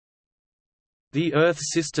The Earth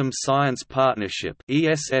System Science Partnership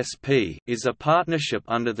 (ESSP) is a partnership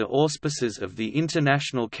under the auspices of the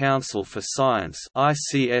International Council for Science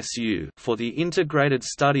 (ICSU) for the integrated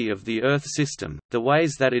study of the Earth system, the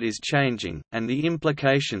ways that it is changing, and the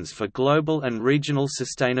implications for global and regional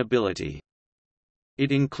sustainability.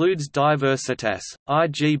 It includes Diversitas,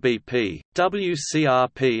 IGBP,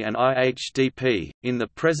 WCRP, and IHDP. In the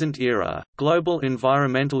present era, global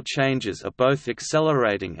environmental changes are both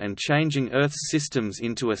accelerating and changing Earth's systems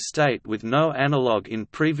into a state with no analogue in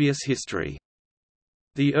previous history.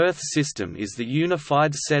 The Earth system is the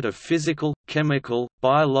unified set of physical, chemical,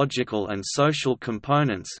 biological and social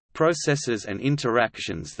components, processes and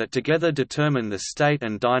interactions that together determine the state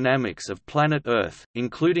and dynamics of planet Earth,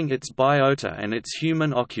 including its biota and its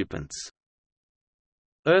human occupants.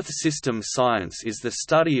 Earth system science is the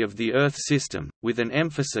study of the Earth system, with an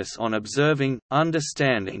emphasis on observing,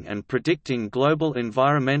 understanding and predicting global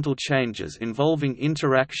environmental changes involving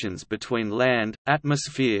interactions between land,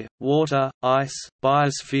 atmosphere, water, ice,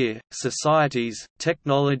 biosphere, societies,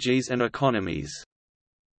 technologies and economies.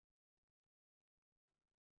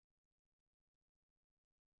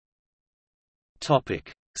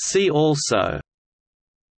 See also: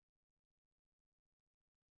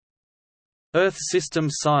 Earth system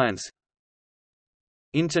science,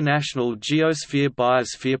 International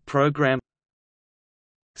Geosphere-Biosphere Program,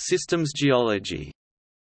 Systems geology.